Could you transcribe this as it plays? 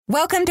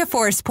Welcome to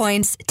Force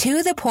Point's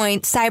To The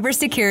Point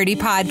Cybersecurity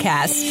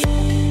Podcast.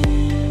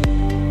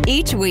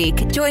 Each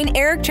week, join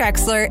Eric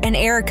Trexler and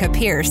Erica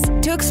Pierce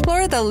to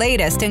explore the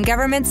latest in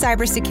government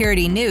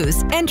cybersecurity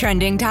news and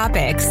trending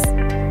topics.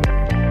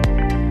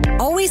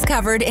 Always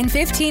covered in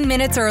 15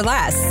 minutes or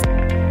less.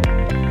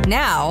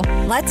 Now,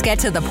 let's get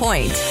to the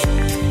point.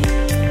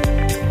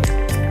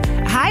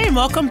 Hi, and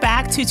welcome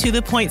back to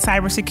The Point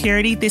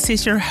Cybersecurity. This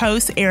is your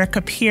host,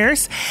 Erica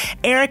Pierce.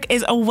 Eric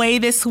is away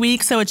this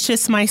week, so it's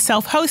just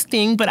myself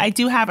hosting, but I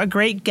do have a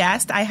great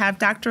guest. I have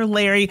Dr.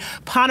 Larry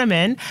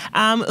Ponemon,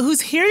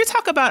 who's here to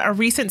talk about a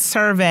recent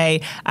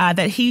survey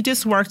that he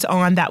just worked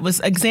on that was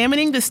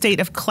examining the state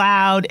of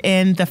cloud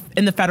in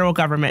the federal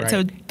government. Right.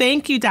 So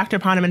thank you, Dr.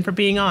 Ponemon, for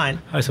being on.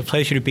 Oh, it's a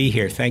pleasure to be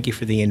here. Thank you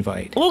for the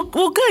invite. Well,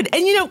 good.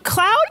 And,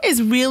 cloud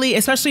is really,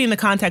 especially in the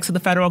context of the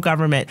federal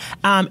government,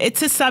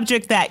 it's a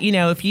subject that,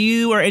 if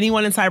you or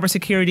anyone in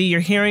cybersecurity,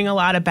 you're hearing a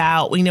lot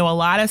about. We know a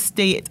lot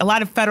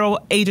of federal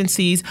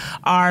agencies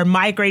are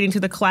migrating to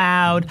the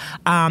cloud.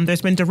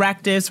 There's been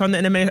directives from the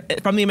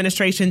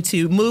administration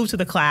to move to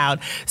the cloud.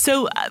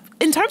 So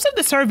in terms of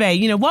the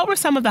survey, what were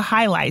some of the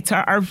highlights?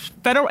 Are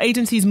federal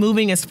agencies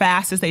moving as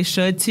fast as they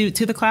should to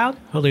the cloud?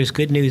 Well, there's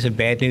good news and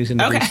bad news in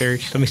the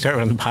research. Let me start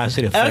on the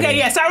positive.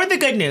 Okay, start with the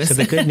good news. So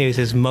the good news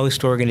is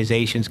most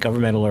organizations,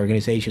 governmental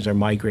organizations, are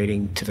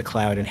migrating to the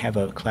cloud and have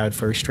a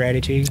cloud-first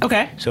strategy.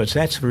 Okay. So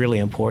that's really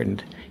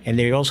important. And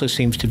there also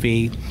seems to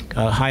be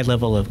a high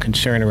level of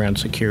concern around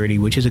security,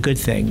 which is a good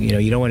thing.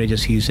 You don't want to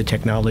just use the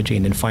technology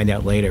and then find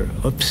out later,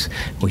 oops,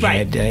 we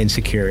had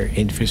insecure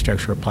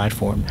infrastructure or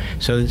platform.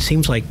 So it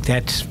seems like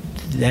that's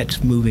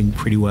moving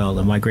pretty well,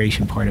 the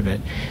migration part of it.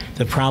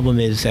 The problem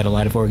is that a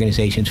lot of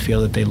organizations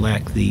feel that they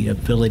lack the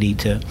ability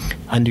to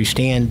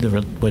understand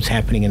what's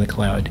happening in the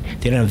cloud.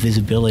 They don't have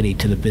visibility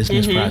to the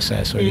business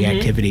process or the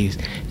activities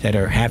that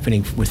are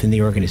happening within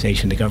the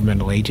organization, the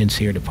governmental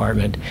agency or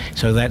department.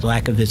 So that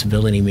lack of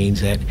visibility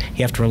means that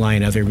you have to rely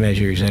on other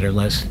measures that are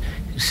less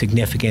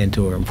significant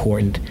or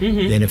important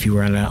than if you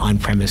were on an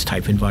on-premise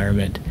type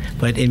environment.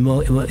 But in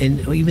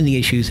even the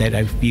issues that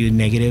I've viewed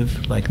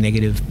negative, like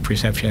negative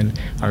perception,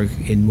 are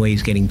in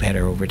ways getting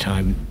better over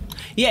time.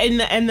 Yeah,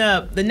 and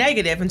the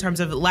negative in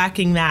terms of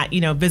lacking that,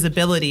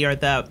 visibility or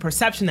the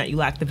perception that you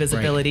lack the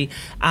visibility,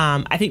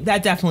 I think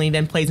that definitely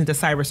then plays into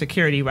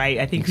cybersecurity, right?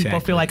 I think people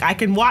feel like I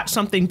can watch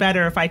something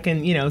better if I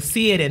can,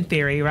 see it in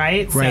theory,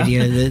 right? Right.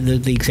 So.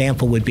 The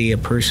example would be a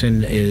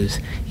person is,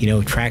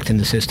 tracked in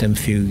the system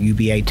through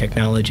UBA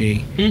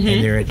technology, and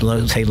they're,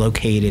 say,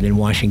 located in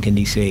Washington,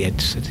 D.C. I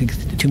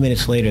think 2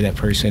 minutes later, that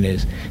person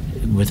is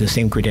with the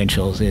same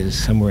credentials is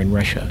somewhere in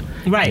Russia.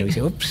 Right. We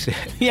say, oops,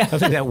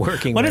 how's that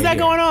working? What is that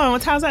going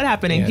on? How's that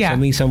happening? So I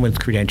mean, someone's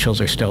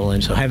credentials are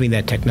stolen, so having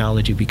that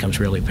technology becomes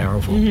really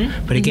powerful.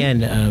 But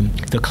again,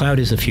 the cloud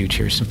is the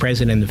future. It's the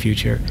present and the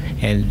future,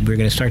 and we're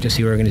going to start to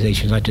see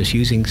organizations not just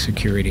using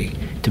security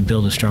to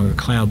build a stronger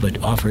cloud,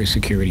 but offer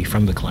security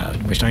from the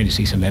cloud. We're starting to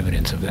see some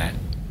evidence of that.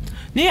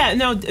 Yeah,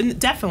 no,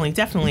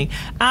 definitely.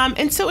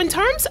 And so in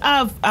terms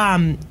of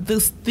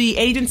the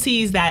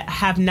agencies that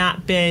have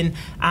not been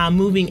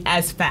moving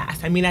as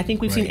fast, I mean, I think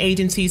we've seen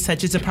agencies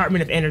such as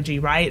Department of Energy,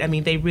 right? I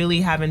mean, they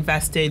really have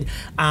invested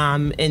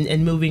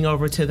in moving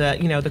over to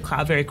the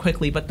cloud very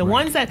quickly. But the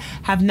ones that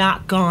have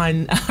not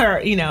gone,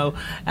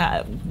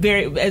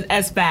 very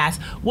as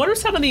fast, what are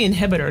some of the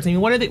inhibitors? I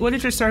mean, what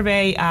did your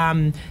survey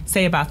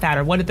say about that,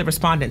 or what did the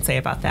respondents say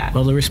about that?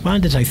 Well, the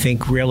respondents, I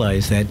think,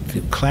 realize that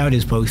the cloud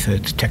is both a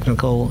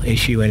technical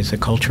issue and it's a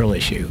cultural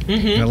issue.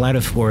 And a lot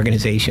of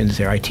organizations,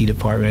 their IT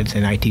departments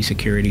and IT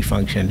security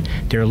function,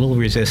 they're a little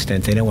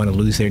resistant. They don't want to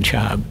lose their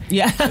job.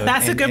 Yeah, so,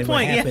 that's a good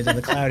point. What happens in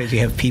the cloud is you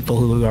have people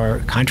who are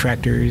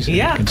contractors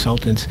and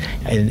consultants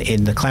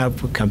in the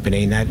cloud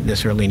company, not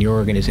necessarily in your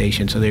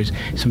organization. So there's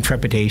some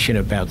trepidation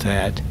about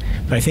that.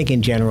 But I think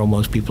in general,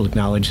 most people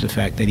acknowledge the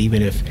fact that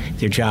even if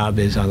their job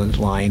is on the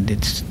line,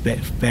 it's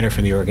better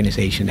for the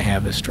organization to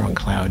have a strong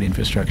cloud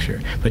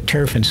infrastructure. But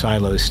turf and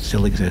silos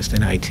still exist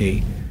in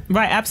IT.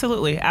 Right,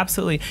 absolutely.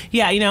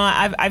 Yeah,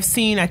 I've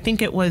seen, I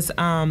think it was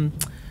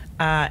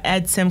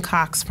Ed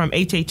Simcox from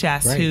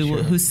HHS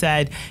who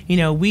said,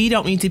 we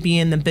don't need to be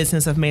in the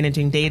business of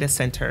managing data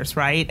centers,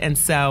 right? And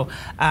so,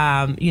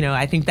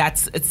 I think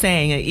that's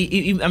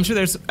saying, I'm sure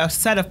there's a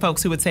set of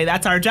folks who would say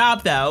that's our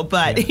job though,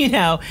 but,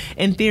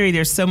 in theory,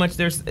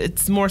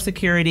 it's more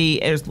security,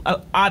 there's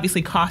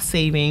obviously cost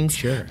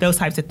savings, those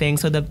types of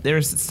things. So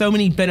there's so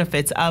many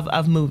benefits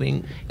of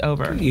moving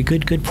over.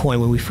 Good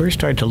point. When we first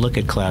started to look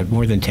at cloud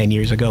more than 10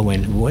 years ago,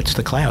 what's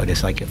the cloud?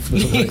 It's like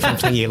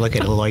something you look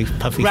at a light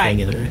puffy thing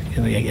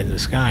in the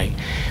sky.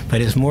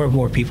 But as more and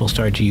more people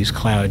start to use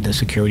cloud, the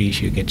security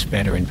issue gets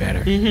better and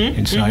better.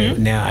 And so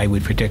now I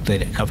would predict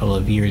that a couple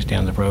of years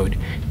down the road,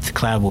 the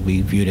cloud will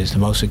be viewed as the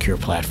most secure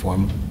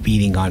platform,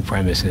 beating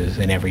on-premises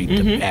in every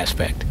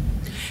aspect.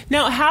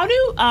 Now, how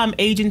do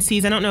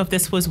agencies, I don't know if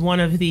this was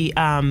one of the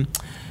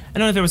I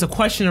don't know if there was a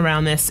question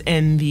around this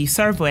in the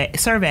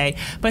survey,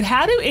 but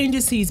how do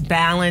agencies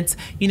balance,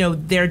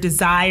 their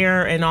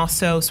desire and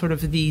also sort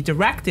of the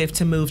directive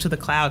to move to the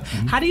cloud?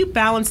 Mm-hmm. How do you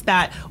balance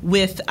that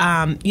with,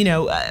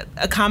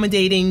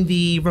 accommodating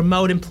the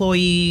remote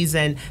employees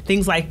and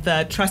things like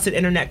the trusted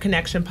internet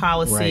connection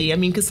policy? Right. I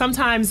mean, because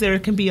sometimes there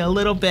can be a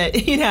little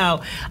bit, I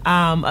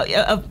don't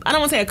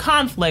want to say a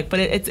conflict, but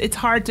it's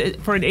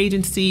hard for an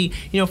agency,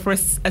 for a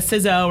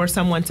CISO or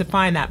someone to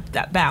find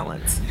that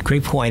balance.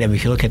 Great point. I mean,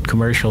 if you look at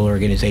commercial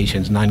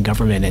organizations,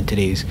 non-government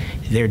entities,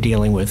 they're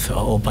dealing with a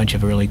whole bunch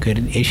of really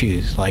good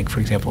issues, like, for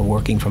example,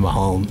 working from a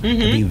home to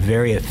be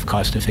very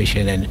cost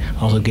efficient and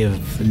also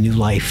give new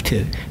life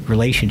to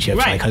relationships,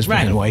 like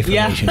husband and wife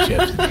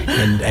relationships,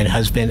 and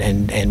husband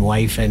and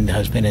wife and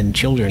husband and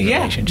children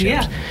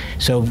relationships. Yeah.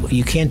 So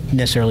you can't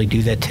necessarily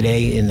do that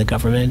today in the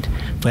government,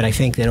 but I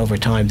think that over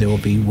time there will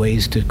be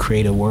ways to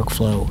create a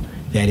workflow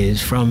that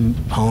is from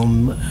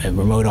home,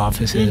 remote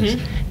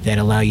offices, that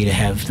allow you to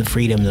have the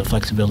freedom, the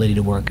flexibility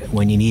to work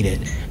when you need it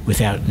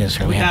without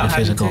necessarily having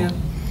physically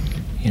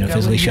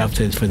show up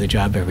for the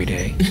job every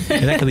day.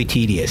 And that can be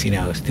tedious,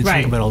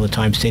 Think about all the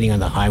time sitting on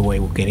the highway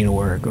getting to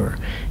work or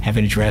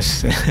having to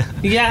dress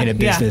in a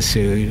business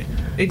suit.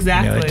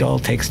 Exactly. It all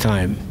takes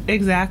time.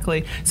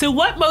 Exactly. So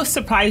what most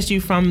surprised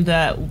you from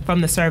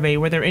the survey?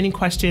 Were there any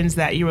questions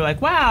that you were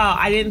like, wow,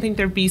 I didn't think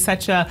there'd be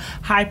such a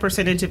high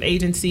percentage of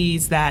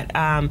agencies that,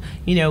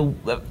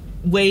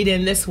 weighed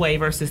in this way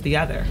versus the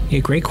other? Yeah,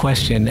 great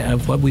question.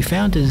 What we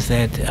found is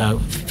that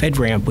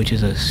FedRAMP, which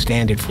is a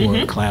standard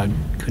for cloud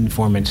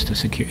conformance to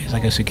security, it's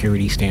like a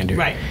security standard.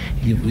 Right.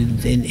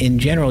 In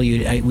general,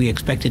 we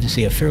expected to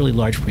see a fairly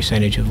large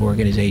percentage of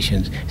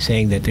organizations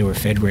saying that they were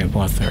FedRAMP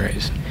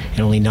authorized,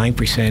 and only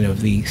 9%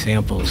 of the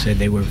samples said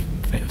they were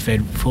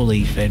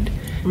fully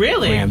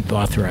FedRAMP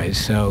authorized.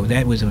 So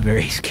that was a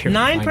very scary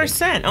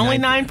 9%, only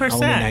 9%.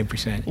 Only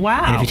 9%.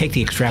 Wow. And if you take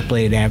the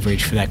extrapolated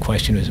average for that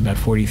question, it was about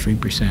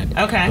 43%.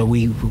 Okay. But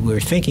we were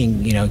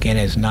thinking, again,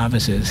 as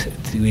novices,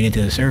 we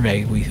into the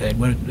survey, we said,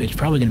 well, it's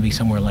probably going to be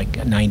somewhere like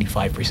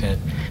 95%.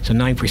 So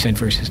 9%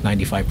 versus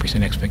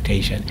 95%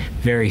 expectation.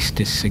 Very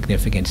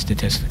significant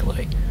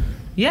statistically.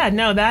 Yeah,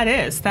 no, that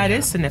is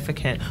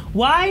significant.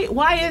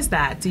 Why is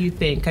that, do you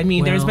think? I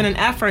mean, there's been an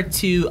effort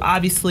to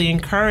obviously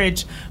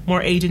encourage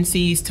more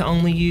agencies to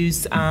only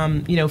use,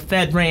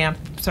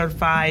 FedRAMP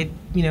certified,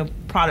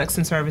 products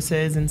and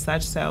services and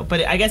such. So,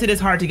 but I guess it is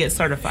hard to get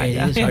certified.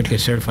 It is hard to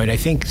get certified. I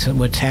think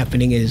what's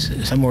happening is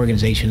some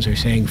organizations are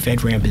saying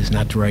FedRAMP is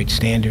not the right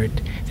standard,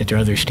 that there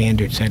are other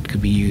standards that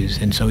could be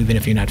used. And so even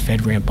if you're not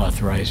FedRAMP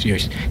authorized, you're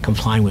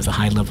complying with a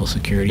high-level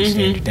security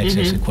standard that's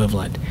its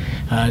equivalent.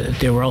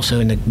 There were also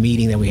in the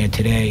meeting that we had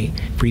today,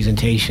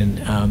 presentation,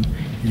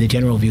 the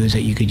general view is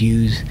that you could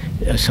use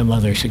some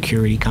other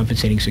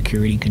compensating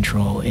security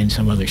control in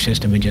some other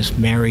system and just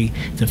marry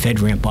the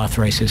FedRAMP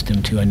authorized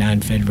system to a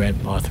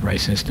non-FedRAMP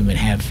authorized system and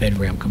have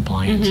FedRAMP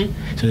compliance.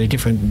 So there are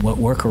different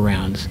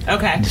workarounds.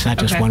 Okay. And it's not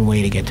just one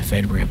way to get to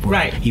FedRAMP or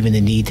even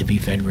the need to be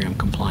FedRAMP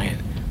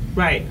compliant.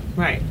 Right.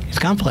 It's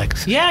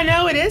complex. Yeah,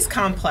 no, it is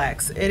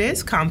complex.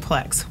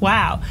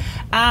 Wow.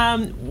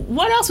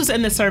 What else was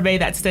in the survey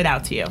that stood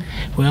out to you?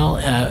 Well,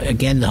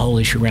 again, the whole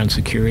issue around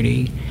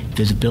security,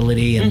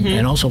 visibility,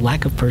 and also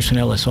lack of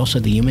personnel. It's also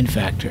the human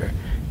factor.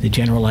 The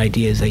general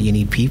idea is that you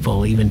need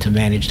people even to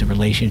manage the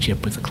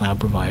relationship with the cloud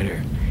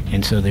provider.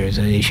 And so there's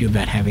an issue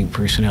about having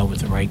personnel with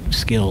the right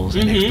skills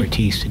and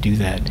expertise to do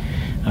that.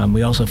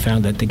 We also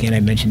found that, again, I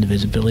mentioned the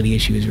visibility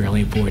issue is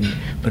really important,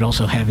 but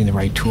also having the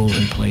right tools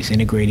in place,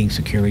 integrating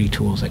security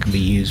tools that can be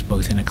used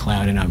both in a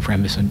cloud and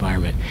on-premise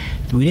environment.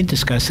 We didn't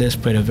discuss this,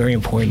 but a very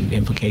important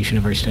implication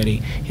of our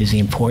study is the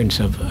importance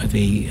of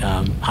the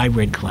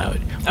hybrid cloud,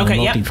 or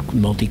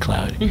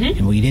multi-cloud.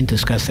 And we didn't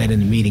discuss that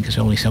in the meeting because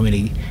only so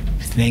many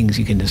things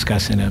you can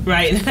discuss in a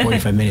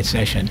 45-minute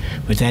session,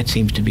 but that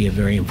seems to be a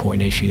very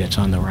important issue that's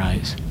on the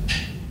rise.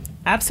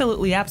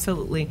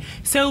 Absolutely.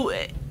 So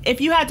if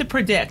you had to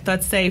predict,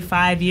 let's say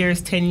 5 years,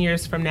 10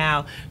 years from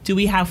now, do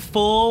we have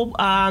full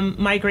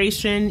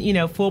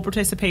migration, full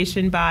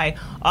participation by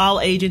all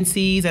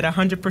agencies at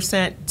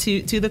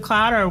 100% to the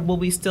cloud, or will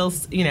we still,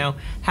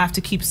 have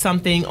to keep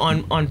something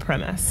on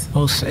premise?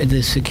 Well,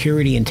 the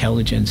security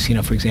intelligence,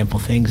 for example,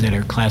 things that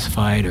are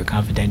classified or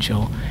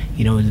confidential,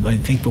 I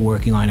think we're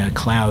working on a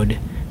cloud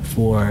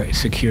for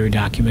secure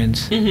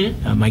documents.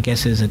 My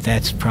guess is that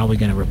that's probably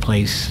going to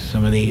replace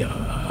some of the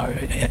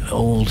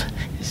old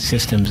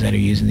systems that are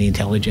used in the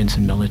intelligence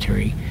and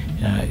military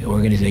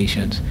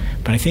organizations.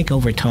 But I think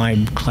over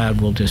time,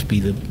 cloud will just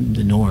be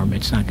the norm.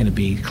 It's not going to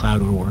be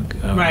cloud or work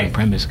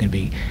on-premise. It's going to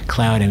be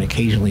cloud, and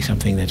occasionally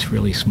something that's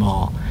really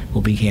small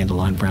will be handled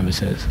on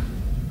premises.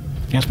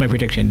 That's my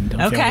prediction.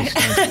 Okay.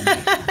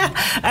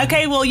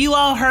 Okay, well, you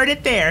all heard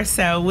it there,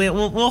 so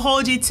we'll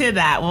hold you to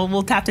that.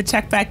 We'll have to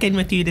check back in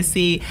with you to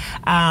see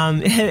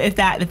if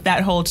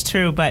that holds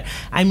true. But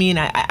I mean,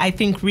 I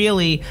think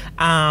really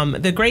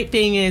the great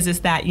thing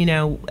is that, you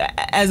know,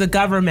 as a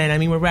government, I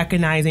mean, we're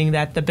recognizing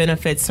that the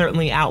benefits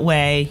certainly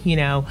outweigh, you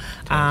know,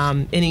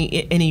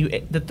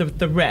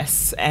 the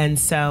risks, and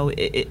so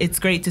it's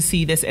great to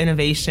see this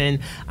innovation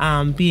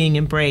being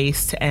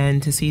embraced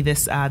and to see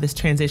this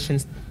transition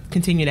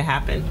continue to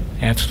happen.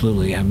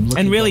 Absolutely,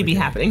 and really be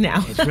happening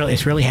now.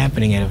 It's really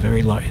happening at a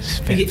very large,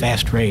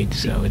 fast rate.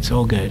 So it's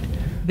all good.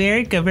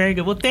 Very good, very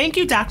good. Well, thank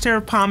you,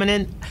 Dr.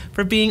 Ponemon,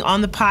 for being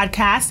on the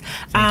podcast.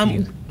 Thank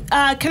you.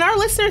 Can our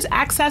listeners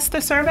access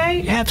the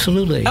survey?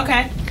 Absolutely.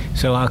 Okay.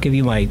 So I'll give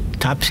you my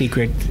top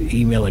secret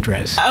email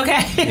address.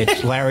 Okay.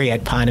 It's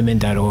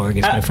larry@ponemon.org.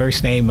 It's my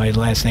first name, my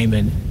last name,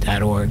 and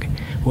 .org.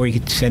 Or you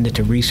can send it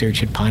to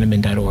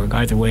research@ponemon.org.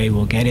 Either way,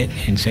 we'll get it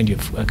and send you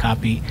a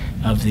copy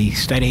of the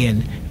study,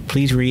 and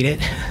please read it.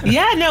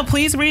 Yeah, no,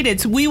 please read it.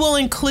 So we will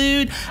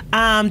include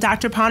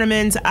Dr.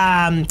 Ponemon's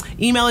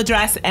email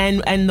address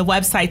and the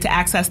website to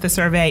access the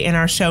survey in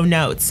our show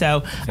notes.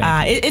 So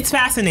it's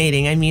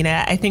fascinating. I mean,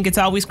 I think it's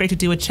always great to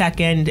do a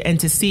check-in and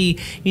to see,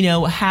 you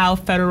know, how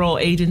federal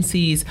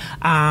agencies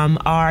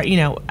are, you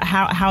know,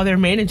 how they're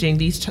managing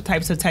these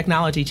types of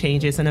technology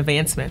changes and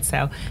advancements.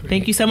 So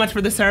thank you so much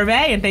for the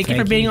survey, and thank you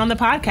for being on the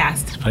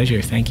podcast. It's a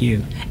pleasure. Thank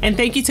you. And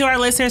thank you to our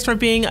listeners for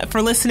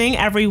listening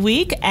every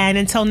week. And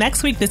until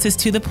next week, this is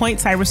To The Point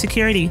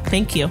Cybersecurity.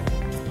 Thank you.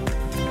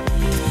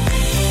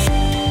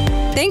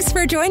 Thanks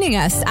for joining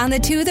us on the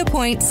To The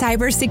Point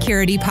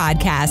Cybersecurity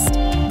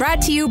Podcast,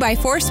 brought to you by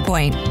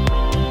ForcePoint.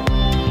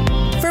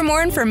 For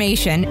more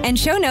information and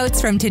show notes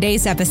from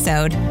today's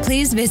episode,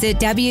 please visit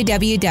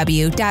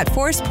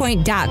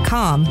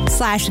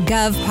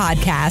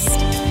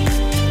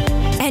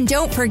www.forcepoint.com/govpodcast. And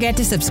don't forget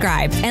to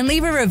subscribe and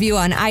leave a review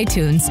on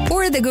iTunes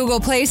or the Google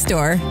Play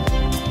Store.